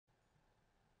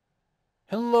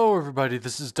Hello everybody,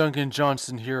 this is Duncan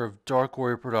Johnson here of Dark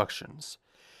Warrior Productions.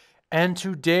 And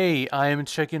today I am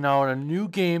checking out a new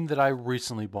game that I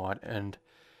recently bought, and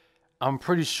I'm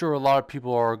pretty sure a lot of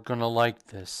people are gonna like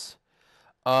this.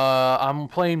 I'm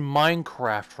playing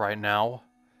Minecraft right now.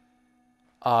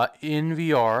 In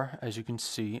VR, as you can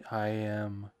see. I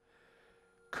am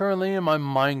currently in my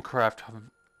Minecraft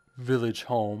village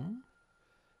home,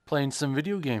 playing some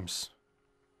video games.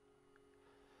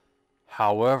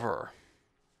 However,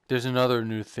 there's another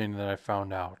new thing that I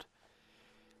found out.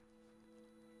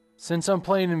 Since I'm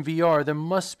playing in VR, there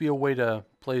must be a way to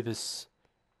play this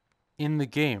in the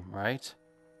game, right?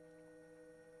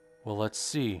 Well, let's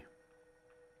see.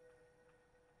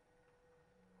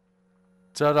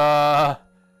 Ta-da!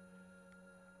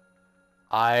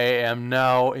 I am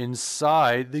now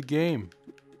inside the game.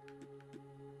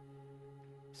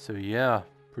 So yeah,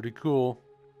 pretty cool.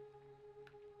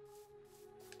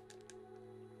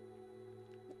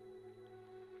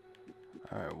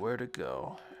 Alright, where to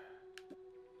go?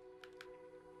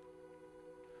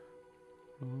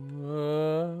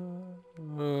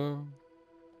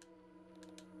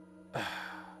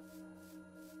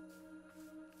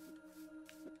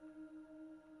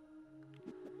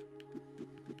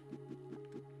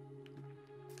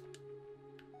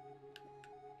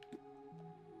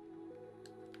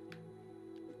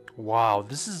 Wow,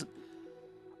 this is...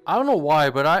 I don't know why,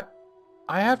 but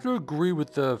I have to agree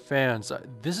with the fans.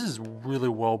 This is really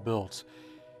well built.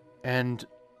 And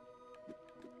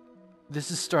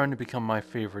this is starting to become my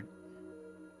favorite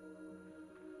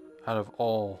out of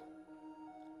all.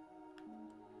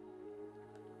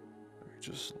 Let me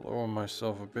just lower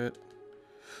myself a bit.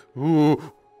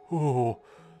 Ooh, ooh.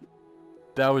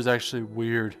 That was actually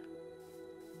weird.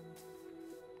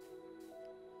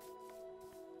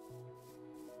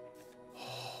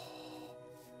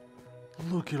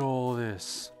 Look at all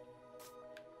this.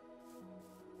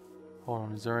 Hold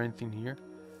on, is there anything here?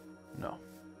 No.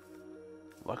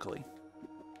 Luckily.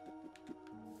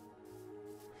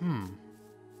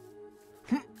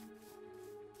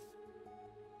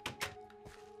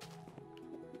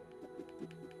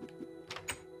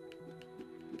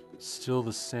 Still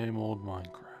the same old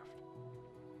Minecraft.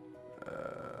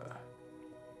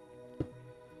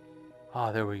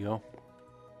 There we go.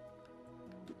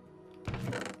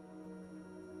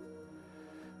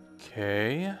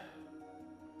 Okay.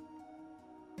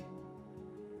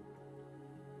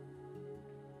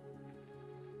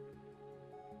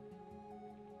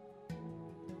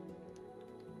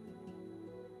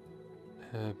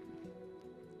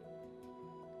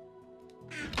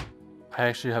 I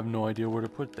actually have no idea where to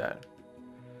put that.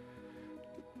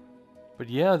 But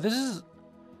yeah, this is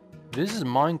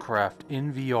Minecraft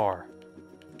in VR.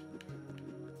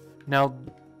 Now,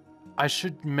 I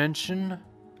should mention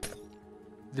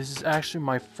this is actually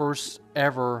my first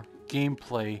ever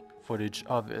gameplay footage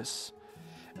of this.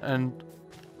 And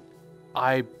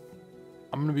I'm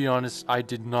gonna be honest, I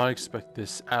did not expect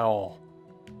this at all.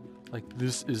 Like,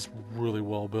 this is really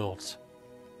well built.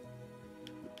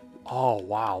 Oh,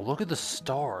 wow. Look at the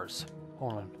stars.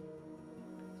 Hold on.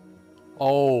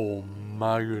 Oh,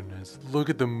 my goodness. Look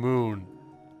at the moon.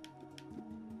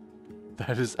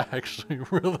 That is actually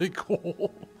really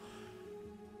cool.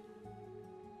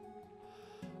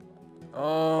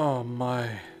 Oh, my.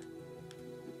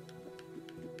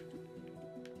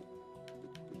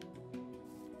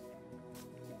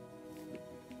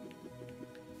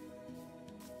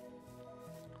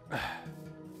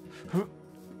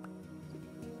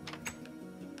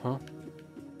 Huh?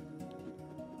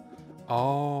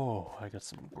 Oh, I got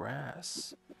some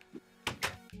grass.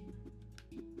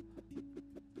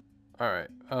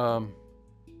 Alright,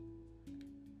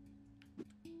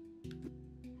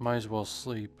 might as well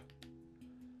sleep.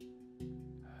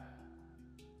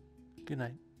 Good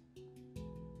night.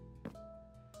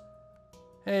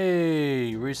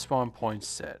 Hey, respawn point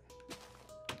set.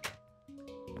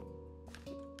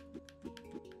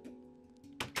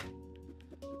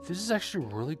 This is actually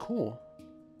really cool.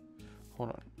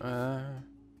 Hold on.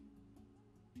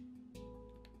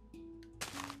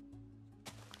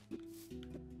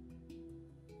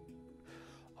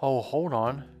 Oh, hold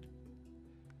on.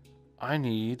 I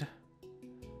need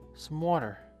some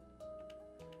water.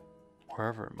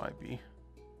 Wherever it might be.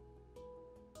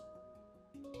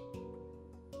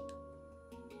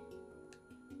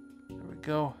 There we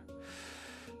go.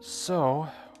 So,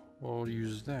 we'll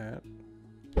use that.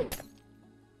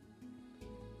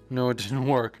 No, it didn't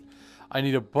work. I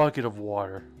need a bucket of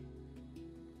water.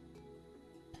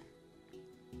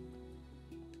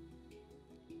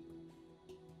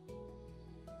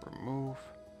 Remove.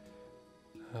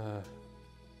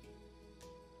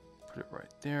 Put it right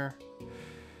there.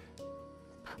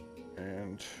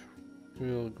 And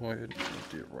we'll go ahead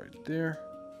and do it right there.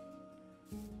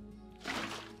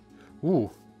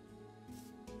 Ooh.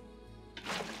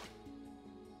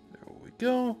 There we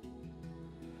go.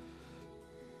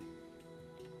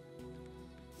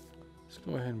 Let's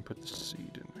go ahead and put the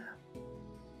seed in there.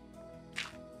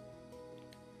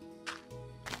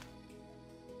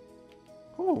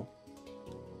 Oh.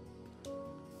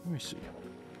 Let me see.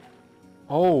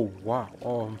 Oh,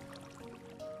 wow.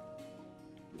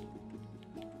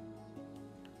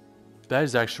 That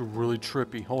is actually really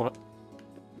trippy. Hold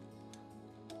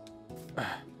on.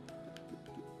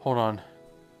 Hold on.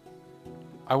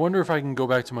 I wonder if I can go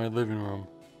back to my living room.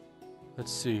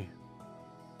 Let's see.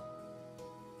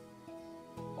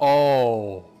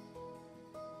 Oh.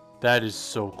 That is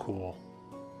so cool.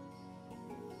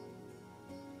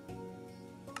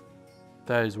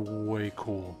 That is way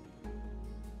cool.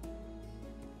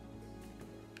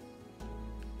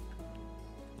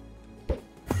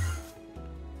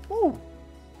 Ooh.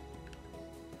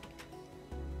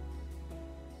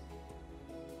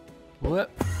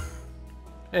 What?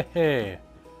 Hey, hey.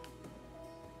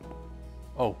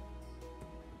 Oh.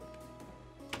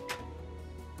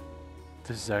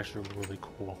 This is actually really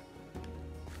cool.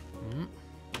 Mm-hmm.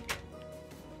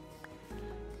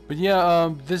 But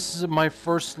yeah, this is my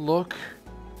first look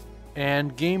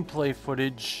and gameplay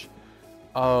footage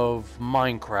of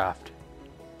Minecraft.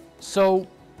 So,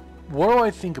 what do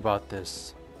I think about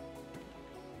this?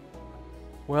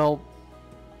 Well,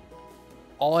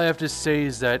 all I have to say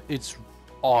is that it's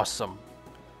awesome.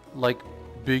 Like,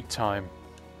 big time.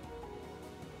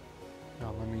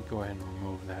 Now, let me go ahead and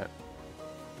remove that.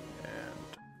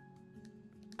 And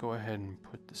go ahead and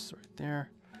put this right there.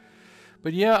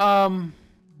 But yeah,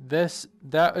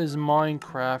 that is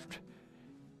Minecraft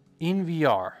in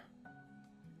VR.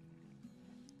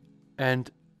 And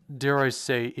dare I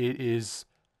say, it is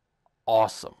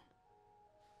awesome.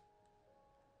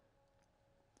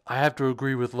 I have to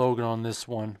agree with Logan on this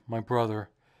one, my brother.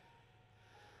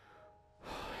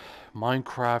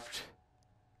 Minecraft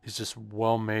is just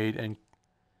well made, and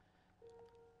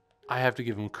I have to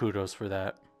give him kudos for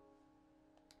that.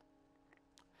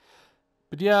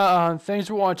 But yeah, thanks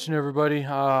for watching, everybody.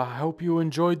 I hope you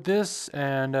enjoyed this,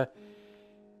 and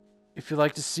if you'd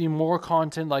like to see more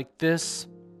content like this,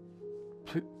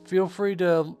 feel free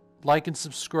to like and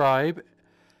subscribe.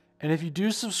 And if you do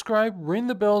subscribe, ring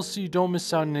the bell so you don't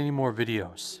miss out on any more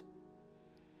videos.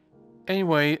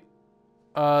 Anyway,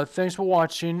 thanks for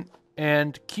watching,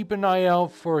 and keep an eye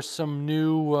out for some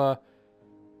new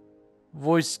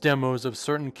voice demos of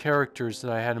certain characters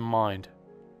that I had in mind.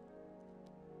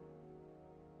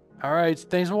 Alright,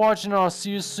 thanks for watching, and I'll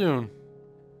see you soon.